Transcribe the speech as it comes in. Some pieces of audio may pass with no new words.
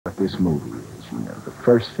this movie is. You know, the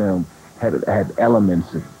first film had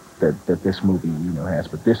elements that this movie, you know, has,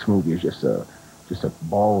 but this movie is just a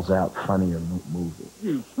balls out funnier movie.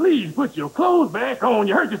 You please put your clothes back on.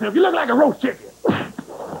 You hurt yourself. You look like a roast chicken.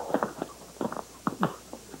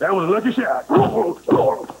 That was a lucky shot.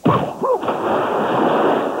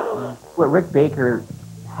 What Rick Baker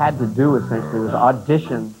had to do essentially was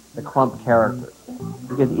audition the Klump characters,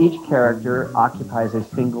 because each character occupies a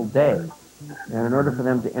single day. And in order for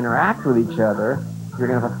them to interact with each other, you're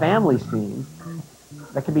going to have a family scene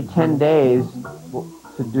that could be 10 days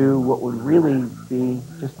to do what would really be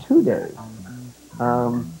just 2 days.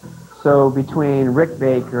 So between Rick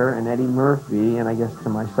Baker and Eddie Murphy, and I guess to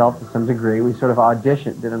myself to some degree, we sort of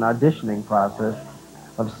did an auditioning process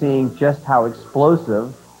of seeing just how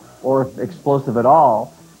explosive, or if explosive at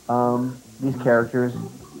all, these characters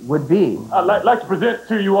would be. I'd like to present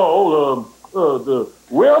to you all the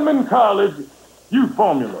Wellman College Youth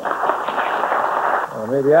Formula. Well,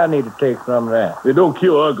 maybe I need to take some of that. They don't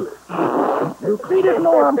kill ugly. He didn't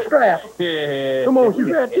know I'm strapped. Yeah. Come on, shoot.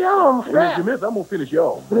 Yeah, I'm strapped. I'm gonna finish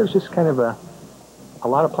y'all. But it was just kind of a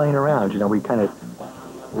lot of playing around. You know, we kind of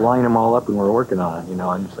line them all up when we're working on it. You know,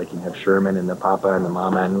 I'm just like, you have Sherman and the papa and the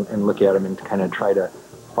mama and look at them and kind of try to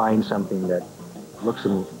find something that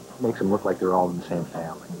makes them look like they're all in the same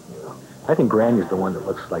family. You know? I think Granny's the one that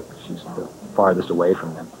looks like she's the farthest away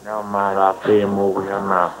from them. Never mind, I'll play a movie or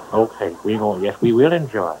not. Okay, we will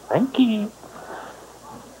enjoy. Thank you.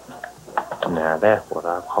 Now that's what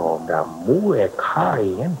I call the Muy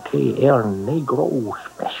Caliente El Negro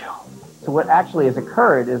Special. So what actually has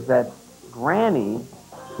occurred is that Granny,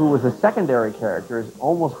 who was a secondary character, has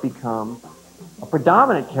almost become a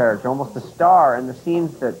predominant character, almost a star, in the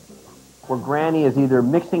scenes where Granny is either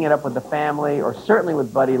mixing it up with the family or certainly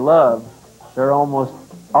with Buddy Love. They're almost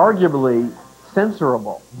arguably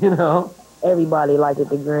censorable, you know? Everybody liked it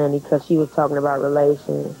to Granny because she was talking about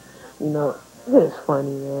relations. You know, it's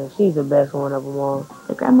funny, man. She's the best one of them all.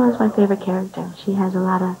 The grandma's my favorite character. She has a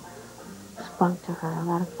lot of spunk to her, a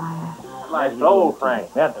lot of fire. Like old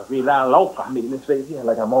Frank, that's the Vila Loca. I mean, this face here,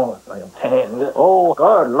 like I'm on, like I'm tan. Oh,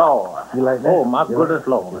 good Lord. You like that? Oh, my goodness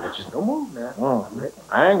Lord. Just don't move now.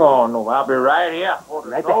 I ain't going nowhere. I'll be right here.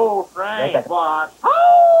 Right old Frank, right boy.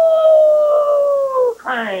 Oh,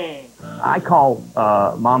 Frank. I call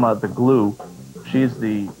Mama the glue. She's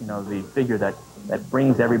the figure that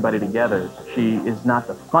brings everybody together. She is not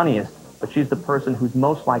the funniest, but she's the person who's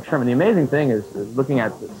most like Sherman. The amazing thing is looking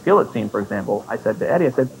at the skillet scene, for example, I said to Eddie,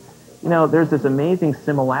 I said, you know, there's this amazing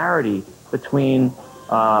similarity between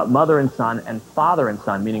mother and son and father and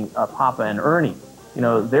son, meaning Papa and Ernie. You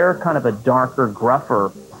know, they're kind of a darker,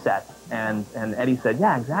 gruffer set. And Eddie said,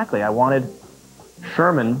 yeah, exactly. I wanted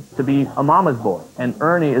Sherman to be a mama's boy. And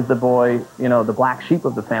Ernie is the boy, you know, the black sheep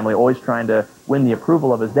of the family, always trying to win the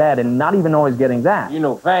approval of his dad and not even always getting that. You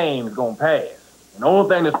know, fame is going to pass. And the only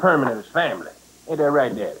thing that's permanent is family. Ain't that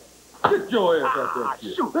right, Daddy? Get your ass out there,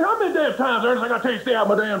 shit. Hey, how many damn times, Ernest, I gotta tell you to stay out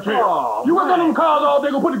my damn chair? Oh, you work on them cars all day,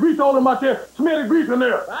 gonna put the grease all in my chair, smear the grease in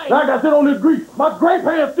there. I gotta sit on this grease. My gray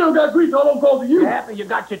pants still got grease all over because of you. You happy you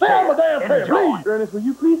got your Stay chair? out my damn chair, please. Ernest, will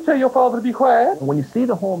you please tell your father to be quiet? When you see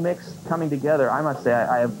the whole mix coming together, I must say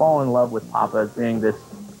I have fallen in love with Papa as being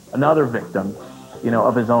another victim, you know,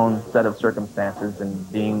 of his own set of circumstances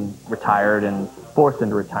and being retired and forced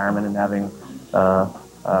into retirement and having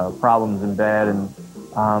problems in bed. And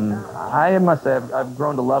I must say I've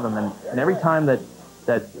grown to love him, and every time that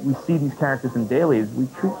we see these characters in dailies, we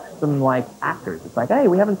treat them like actors. It's like, hey,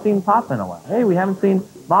 we haven't seen Papa in a while. Hey, we haven't seen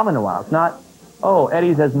Mama in a while. It's not, oh,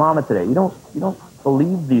 Eddie's as Mama today. You don't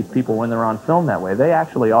believe these people when they're on film that way. They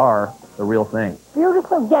actually are the real thing.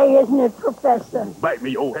 Beautiful day, isn't it, Professor? Bite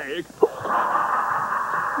me, old hag.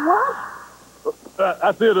 What?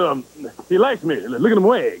 I said, he likes me. Look at him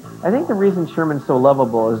wag. I think the reason Sherman's so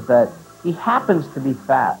lovable is that he happens to be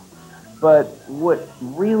fat. But what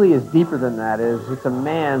really is deeper than that is it's a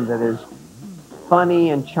man that is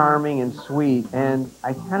funny and charming and sweet. And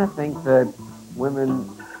I kind of think that women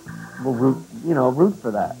will root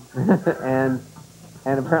for that. and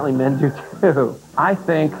apparently men do too. I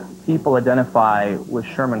think people identify with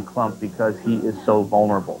Sherman Klump because he is so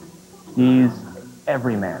vulnerable. He's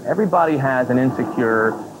every man. Everybody has an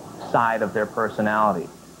insecure side of their personality.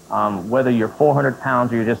 Whether you're 400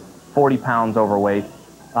 pounds or you're just 40 pounds overweight,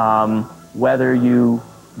 whether you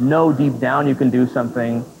know deep down you can do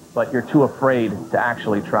something, but you're too afraid to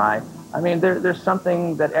actually try. I mean, there's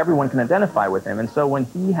something that everyone can identify with him. And so when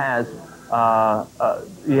he has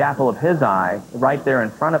the apple of his eye right there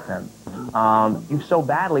in front of him, you so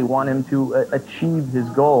badly want him to achieve his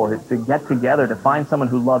goal, to get together, to find someone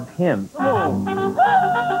who loved him.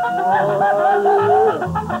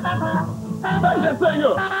 Back that thing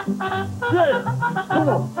up. Yeah. Come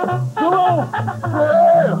on. Come on.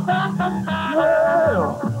 Yeah. Yeah.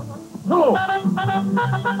 Come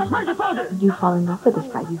on. Make it funky. You fall in love with this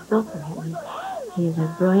guy. You feel for him. He has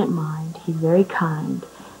a brilliant mind. He's very kind.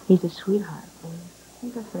 He's a sweetheart. And I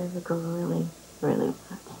think that's where the girl really, really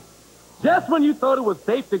wants. Just when you thought it was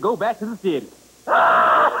safe to go back to the city.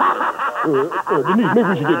 Denise, maybe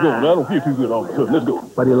we should get going. I don't feel too good all of a sudden. Let's go.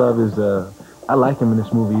 Buddy Love is, I like him in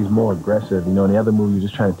this movie. He's more aggressive. You know, in the other movie, he was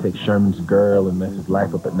just trying to take Sherman's girl and mess his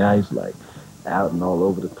life up. But now he's, like, out and all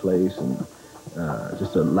over the place and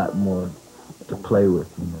just a lot more to play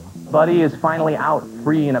with, you know. Buddy is finally out,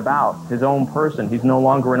 free and about, his own person. He's no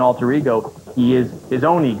longer an alter ego. He is his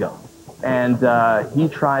own ego. And he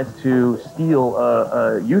tries to steal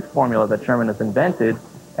a youth formula that Sherman has invented,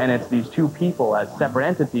 and it's these two people as separate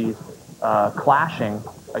entities clashing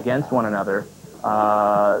against one another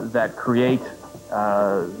that create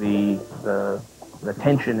the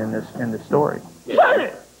tension in this story.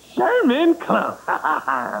 Sherman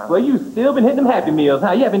Klumps. Well, you still been hitting them Happy Meals,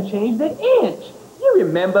 huh? You haven't changed an inch. You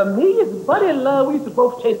remember me? It's Buddy Love. We used to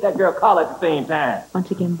both chase that girl Karl at the same time.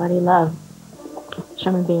 Once again, Buddy Love.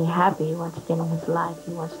 Sherman being happy once again in his life.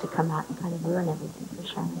 He wants to come out and kind of ruin everything for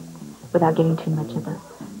Sherman without giving too much of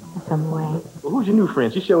some way. Well, who's your new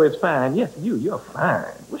friend? She sure is fine. Yes, you're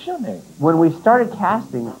fine. What's your name? When we started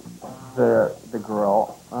casting the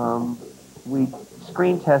girl, we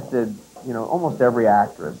screen tested, you know, almost every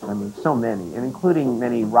actress. I mean, so many, and including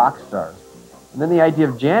many rock stars. And then the idea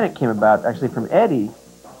of Janet came about, actually from Eddie,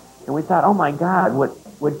 and we thought, oh my God,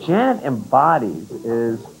 what Janet embodies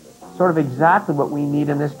is sort of exactly what we need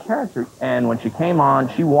in this character. And when she came on,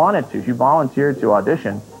 she volunteered to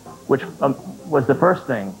audition, which was the first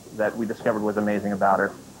thing that we discovered was amazing about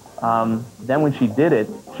her. Then when she did it,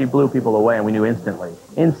 she blew people away, and we knew instantly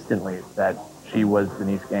that she was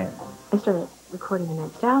Denise Gaines. I started recording the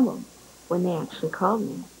next album when they actually called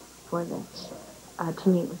me for this, to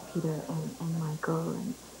meet with Peter and Michael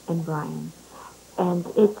and Brian. And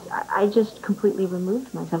I just completely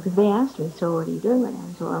removed myself, because they asked me, so what are you doing right now?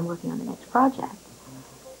 I said, well, I'm working on the next project.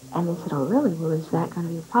 And they said, oh, really? Well, is that going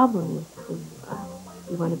to be a problem if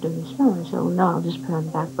you wind up doing this film? And I said, well, no, I'll just put it on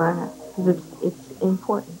the back burner, because it's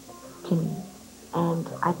important to me. And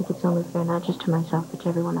I think it's only fair, not just to myself, but to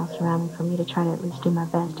everyone else around me, for me to try to at least do my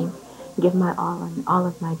best and give my all and all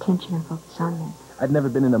of my attention and focus on this. I'd never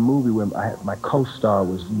been in a movie where my co-star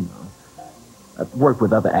was, you know, I've worked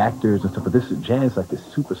with other actors and stuff, but Janet's like this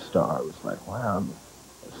superstar. It was like, wow, I'm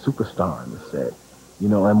a superstar on the set. You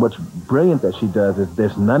know, and what's brilliant that she does is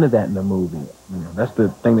there's none of that in the movie. You know, that's the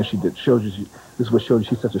thing that she did. This is what shows you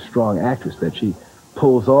she's such a strong actress, that she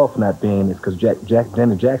pulls off not being this, because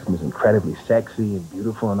Janet Jackson is incredibly sexy and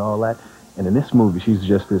beautiful and all that. And in this movie, she's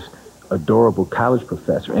just this adorable college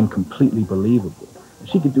professor and completely believable. And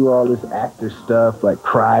she could do all this actor stuff, like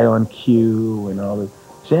cry on cue and all this.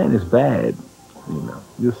 Janet is bad. You know,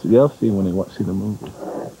 you'll see when they see the movie.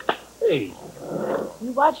 Hey.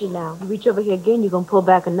 You watch it now. You reach over here again, you're going to pull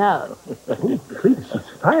back a nose. Please, she's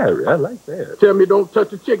fiery. I like that. Tell me don't touch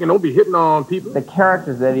the chicken. Don't be hitting on people. The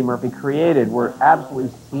characters that Eddie Murphy created were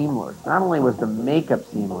absolutely seamless. Not only was the makeup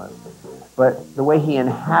seamless, but the way he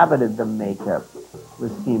inhabited the makeup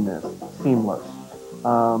was seamless.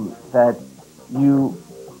 That you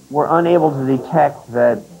were unable to detect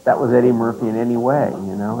that was Eddie Murphy in any way,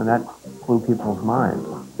 you know, and that blew people's minds.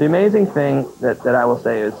 The amazing thing that I will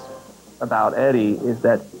say is about Eddie is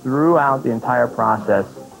that throughout the entire process,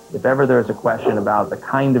 if ever there's a question about the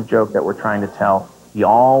kind of joke that we're trying to tell, he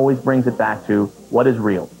always brings it back to what is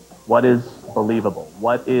real, what is believable,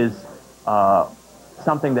 what is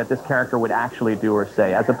something that this character would actually do or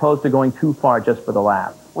say, as opposed to going too far just for the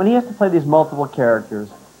laugh. When he has to play these multiple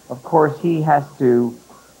characters, of course, he has to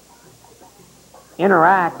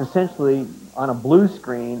interact essentially on a blue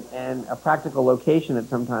screen and a practical location at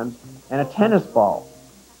sometimes, and a tennis ball.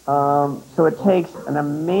 So it takes an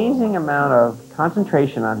amazing amount of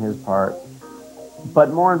concentration on his part, but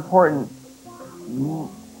more important,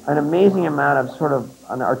 an amazing amount of sort of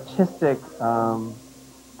an artistic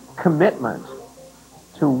commitment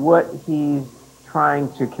to what he's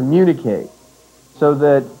trying to communicate, so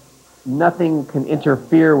that nothing can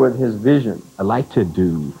interfere with his vision. I like to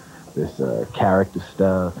do this character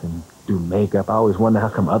stuff and do makeup. I always wonder how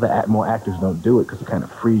come more actors don't do it, because it kind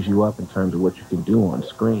of frees you up in terms of what you can do on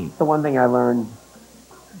screen. The one thing I learned,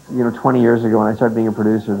 20 years ago when I started being a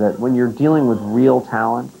producer, that when you're dealing with real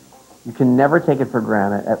talent, you can never take it for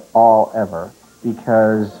granted at all, ever,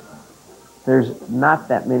 because there's not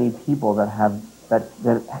that many people that have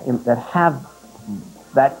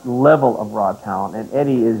that level of raw talent, and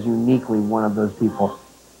Eddie is uniquely one of those people.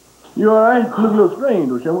 You all right? You look a little strange,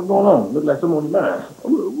 though, Sherman. What's going on? Look like something on your mind.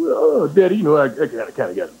 Well, Daddy, you know, I kind of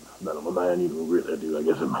got that on my mind. You know, really, I do. I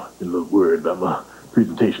guess I'm a little worried about my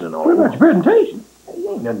presentation and all. What about your presentation? Hey,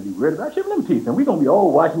 ain't nothing to be worried about. Sherman, let me tell you something. We're going to be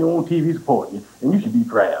all watching you on TV supporting you, and you should be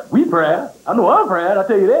proud. We proud. I know I'm proud. I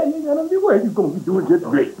tell you that. You ain't got nothing to be worried. You're going to be doing just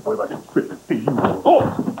great. What about your presentation? Oh,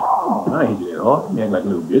 I ain't that hard. You act like a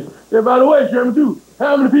little bitch. Yeah, by the way, Sherman, too,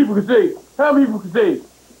 how many people can say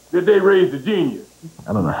that they raised a genius?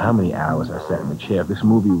 I don't know how many hours I sat in the chair. This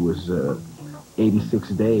movie was 86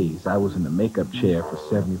 days. I was in the makeup chair for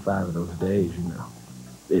 75 of those days, you know.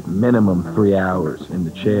 At minimum 3 hours in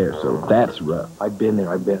the chair, so that's rough. I've been there.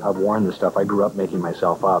 I've worn this stuff. I grew up making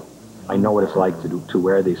myself up. I know what it's like to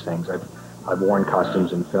wear these things. I've worn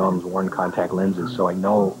costumes in films, worn contact lenses, so I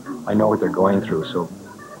know what they're going through. So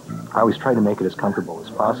I always try to make it as comfortable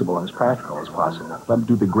as possible and as practical as possible. If I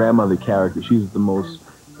do the grandmother character, she's the most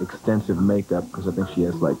extensive makeup because I think she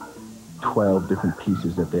has like 12 different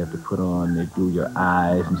pieces that they have to put on. They do your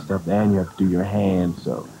eyes and stuff, and you have to do your hands,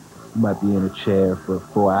 so you might be in a chair for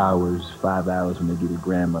 4 hours, 5 hours when they do the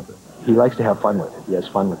grandmother. He likes to have fun with it. He has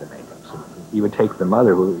fun with the makeup. So he would take the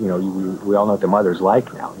mother, who, you know, we all know what the mother's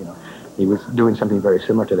like now, you know. He was doing something very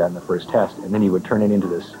similar to that in the first test, and then he would turn it into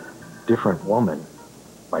this different woman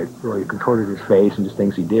by really contorted his face and just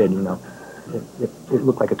things he did, you know. It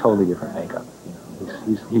looked like a totally different makeup. You know.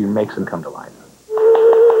 He makes them come to life.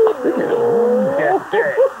 Look at him.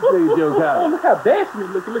 Look how dashing he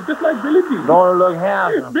look just like Billy D. Don't look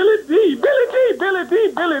handsome. Billy D.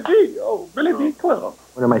 Oh, Billy D. Klumps.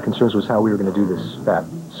 One of my concerns was how we were going to do this fat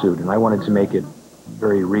suit, and I wanted to make it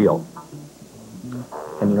very real.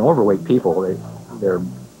 And, you know, overweight people, their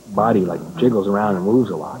body, like, jiggles around and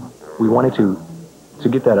moves a lot. We wanted to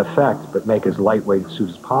get that effect, but make as lightweight a suit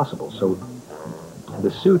as possible. So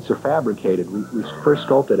the suits are fabricated. We first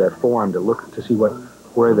sculpted a form to see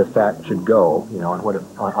where the fat should go, you know,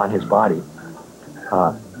 on his body.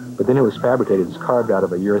 But then it was fabricated. It's carved out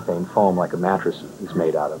of a urethane foam like a mattress is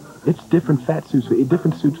made out of. It's different fat suits,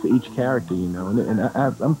 different suits for each character, you know, and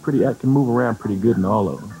I can move around pretty good in all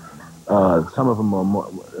of them. Some of them are more,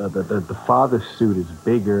 the father's suit is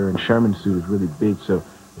bigger and Sherman's suit is really big, so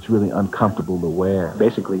it's really uncomfortable to wear.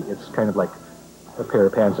 Basically, it's kind of like a pair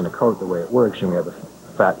of pants and a coat the way it works. And we have the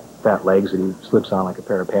fat legs that he slips on like a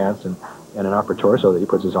pair of pants and an upper torso that he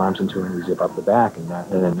puts his arms into and we zip up the back, and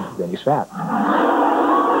then he's fat.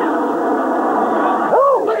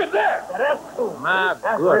 Oh, look at that! That's cool.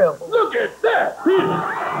 That's real. Look at that!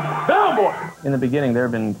 Down, boy! In the beginning, there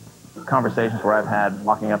have been conversations where I've had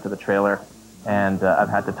walking up to the trailer, and I've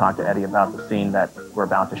had to talk to Eddie about the scene that we're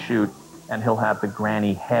about to shoot, and he'll have the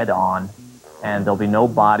granny head on, and there'll be no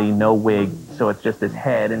body, no wig, so it's just his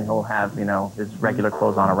head, and he'll have, you know, his regular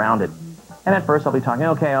clothes on around it. And at first I'll be talking,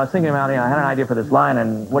 okay, I was thinking about, you know, I had an idea for this line,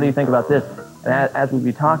 and what do you think about this? And as we'd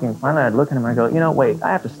be talking, finally I'd look at him and I go, you know, wait,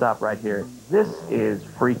 I have to stop right here. This is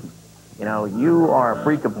freaky. You know, you are a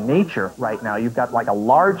freak of nature right now. You've got like a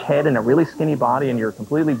large head and a really skinny body, and you're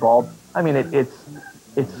completely bald. I mean, it's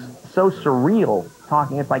so surreal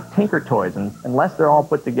talking. It's like Tinker Toys, and unless they're all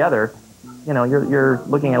put together, you know, you're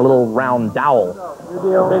looking at a little round dowel.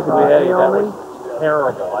 Basically, Eddie, that was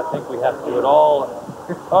terrible. I think we have to do it all.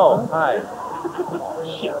 Oh, hi.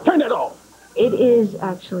 Shit, turn that off. It is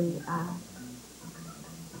actually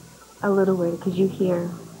a little weird because you hear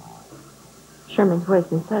Sherman's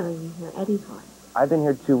voice and suddenly you hear Eddie's voice. I've been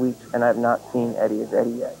here 2 weeks and I've not seen Eddie as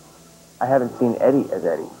Eddie yet. I haven't seen Eddie as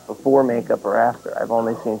Eddie, before makeup or after. I've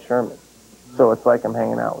only seen Sherman. So it's like I'm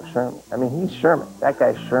hanging out with Sherman. I mean, he's Sherman. That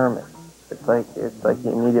guy's Sherman. It's like he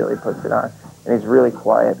immediately puts it on. And he's really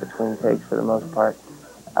quiet between takes for the most part.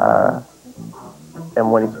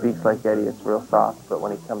 And when he speaks like Eddie, it's real soft. But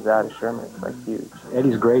when he comes out as Sherman, it's like huge.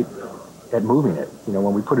 Eddie's great at moving it. You know,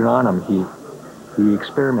 when we put it on him, he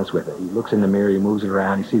experiments with it. He looks in the mirror, he moves it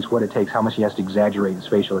around, he sees what it takes, how much he has to exaggerate his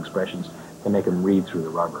facial expressions to make him read through the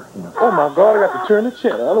rubber. You know. Oh my God, I got to turn the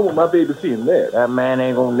channel. I don't want my baby seeing that. That man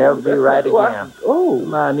ain't gonna never be right again. You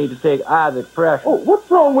might need to take Isaac pressure. Oh, what's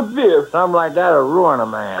wrong with this? Something like that'll ruin a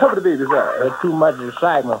man. Cover the baby's eyes. There's too much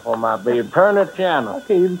excitement for my baby. Turn the channel. I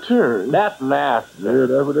can't even turn. That's nasty. Yeah,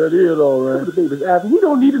 that's what that is, all right. Cover the baby's eyes. We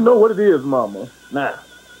don't need to know what it is, Mama. Now,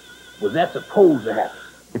 was that supposed to happen?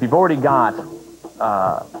 If you've already got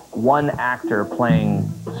one actor playing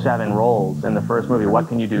 7 roles in the first movie, what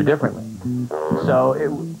can you do differently? So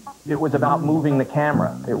it was about moving the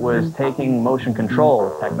camera. It was taking motion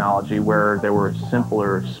control technology where there were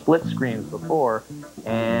simpler split screens before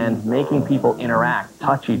and making people interact,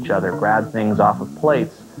 touch each other, grab things off of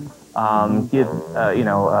plates, give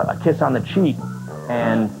a kiss on the cheek,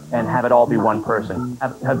 and have it all be one person.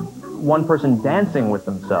 Have one person dancing with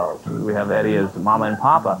themselves. We have Eddie as Mama and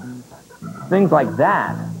Papa. Things like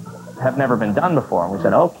that have never been done before. And we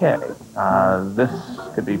said, okay, this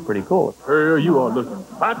could be pretty cool. Girl, you are looking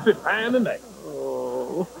foxy fine tonight.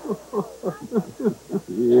 Oh.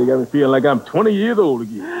 Yeah, got me feeling like I'm 20 years old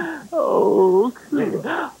again. Oh, clear.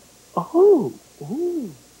 Oh.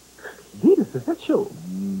 Cletus, is that show?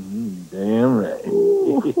 Damn right.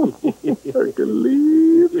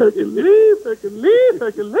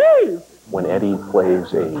 Hercules. When Eddie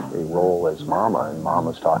plays a role as Mama and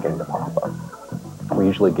Mama's talking to Papa, we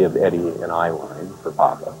usually give Eddie an eye line for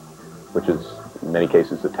Papa, which is in many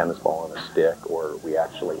cases a tennis ball and a stick, or we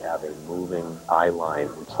actually have a moving eye line.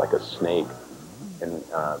 It's like a snake, and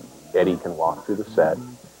Eddie can walk through the set,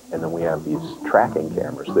 and then we have these tracking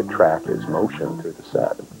cameras that track his motion through the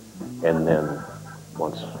set. And then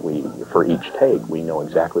for each take, we know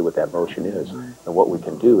exactly what that motion is. And what we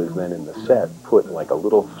can do is then in the set put like a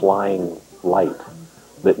little flying light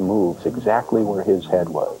that moves exactly where his head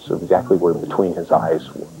was, so exactly where between his eyes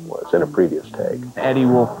was in a previous take. Eddie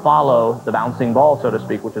will follow the bouncing ball, so to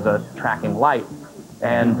speak, which is a tracking light.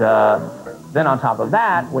 And then on top of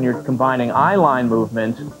that, when you're combining eye line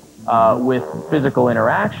movement with physical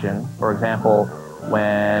interaction, for example,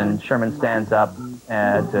 when Sherman stands up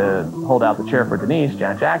to hold out the chair for Denise,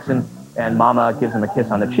 Janet Jackson, and Mama gives him a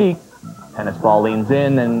kiss on the cheek, tennis ball leans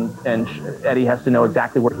in, and Eddie has to know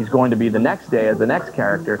exactly where he's going to be the next day as the next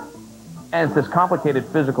character. And it's this complicated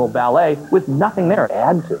physical ballet with nothing there.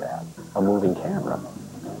 Add to that a moving camera.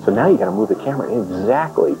 So now you got to move the camera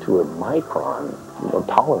exactly to a micron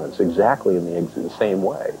tolerance, exactly in the same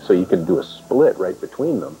way. So you can do a split right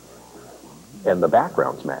between them, and the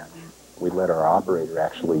backgrounds match. We let our operator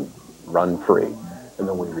actually run free, and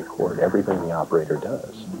then we record everything the operator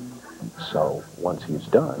does. So once he's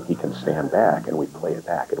done, he can stand back and we play it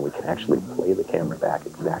back, and we can actually play the camera back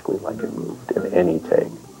exactly like it moved in any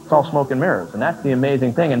take. It's all smoke and mirrors, and that's the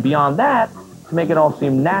amazing thing. And beyond that, to make it all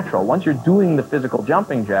seem natural, once you're doing the physical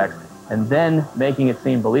jumping jacks and then making it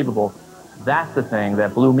seem believable, that's the thing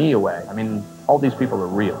that blew me away. I mean, all these people are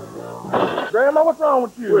real. Grandma, what's wrong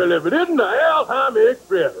with you? Well, if it isn't the Alzheimer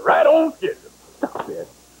Express, right on schedule. Stop it.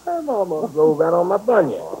 Her mama drove out on my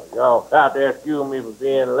bunion. Y'all out there excuse me for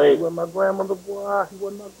being late. Well, my grandmother, boy, she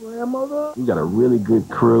wasn't my grandmother. We got a really good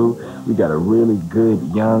crew. We got a really good,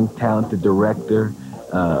 young, talented director.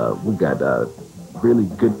 We got really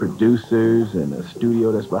good producers and a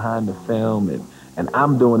studio that's behind the film. And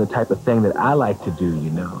I'm doing the type of thing that I like to do, you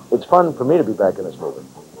know. It's fun for me to be back in this movie.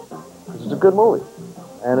 It's a good movie.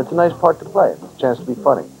 And it's a nice part to play. It's a chance to be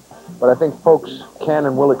funny. But I think folks can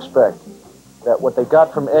and will expect that what they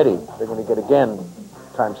got from Eddie, they're going to get again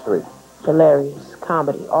 ×3. Hilarious.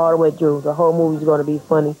 Comedy all the way through. The whole movie's going to be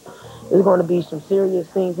funny. There's going to be some serious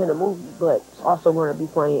things in the movie, but it's also going to be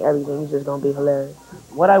funny. Everything's just going to be hilarious.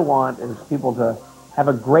 What I want is people to have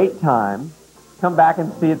a great time, come back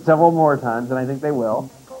and see it several more times, and I think they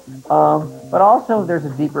will. But also there's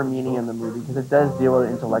a deeper meaning in the movie because it does deal with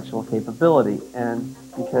intellectual capability, and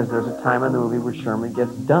because there's a time in the movie where Sherman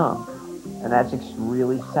gets dumb, and that's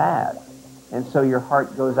really sad. And so your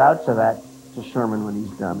heart goes out to Sherman when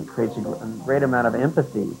he's dumb. It creates a great amount of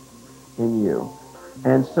empathy in you.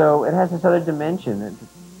 And so it has this other dimension, and,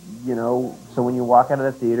 you know, so when you walk out of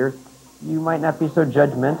the theater, you might not be so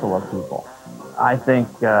judgmental of people. I think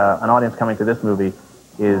an audience coming to this movie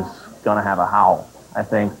is going to have a howl. I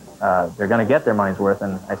think they're going to get their money's worth,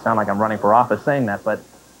 and I sound like I'm running for office saying that, but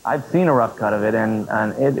I've seen a rough cut of it, and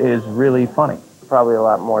it is really funny. Probably a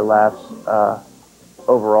lot more laughs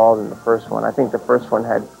overall than the first one. I think the first one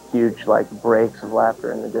had huge, like, breaks of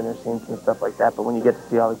laughter in the dinner scenes and stuff like that, but when you get to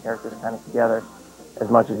see all the characters kind of together, as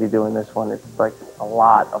much as you do in this one, it's like a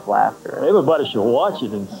lot of laughter. Everybody should watch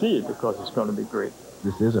it and see it because it's going to be great.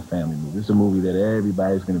 This is a family movie. This is a movie that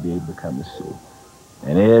everybody's going to be able to come to see.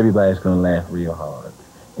 And everybody's going to laugh real hard.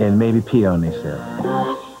 And maybe pee on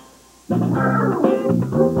themselves.